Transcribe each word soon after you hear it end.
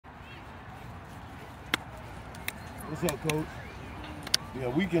What's up, Coach? Yeah,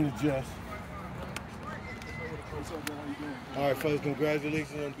 we can adjust. What's up, man? How you doing? All right, fellas,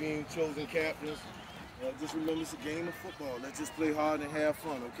 congratulations on being chosen captains. Just remember, it's a game of football. Let's just play hard and have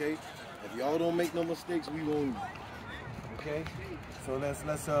fun, okay? If y'all don't make no mistakes, we won't. Okay? So let's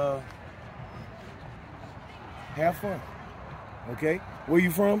have fun. Okay? Where you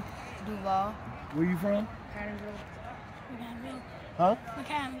from? Duval. Where you from? McAdenville. Huh?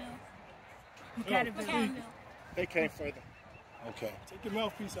 McAdenville. They came further. Okay. Take your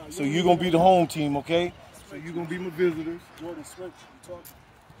mouthpiece out. So you're going to be the home team, okay? So you're going to be my visitors. Jordan, switch. You talking?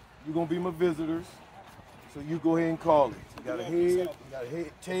 You're going to be my visitors. So you go ahead and call it. You got a head, you got a head,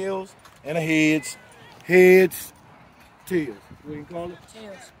 tails, and a heads. Heads, tails. Go ahead and call it.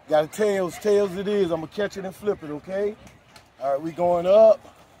 Tails. Got a tails. Tails it is. I'm going to catch it and flip it, okay? All right, we going up.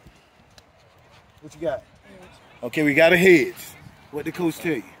 What you got? Tails. Okay, we got a heads. What the coach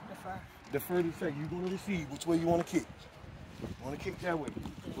tell you? Defer. Defer to say you're going to receive. Which way you want to kick? You want to kick that way.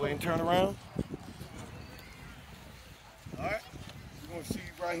 Go ahead and turn around. All right. We're going to see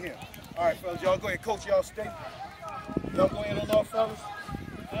you right here. All right, fellas. Y'all go ahead. Coach, y'all stay. Y'all go ahead on off, fellas.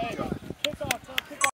 Hey, kick off.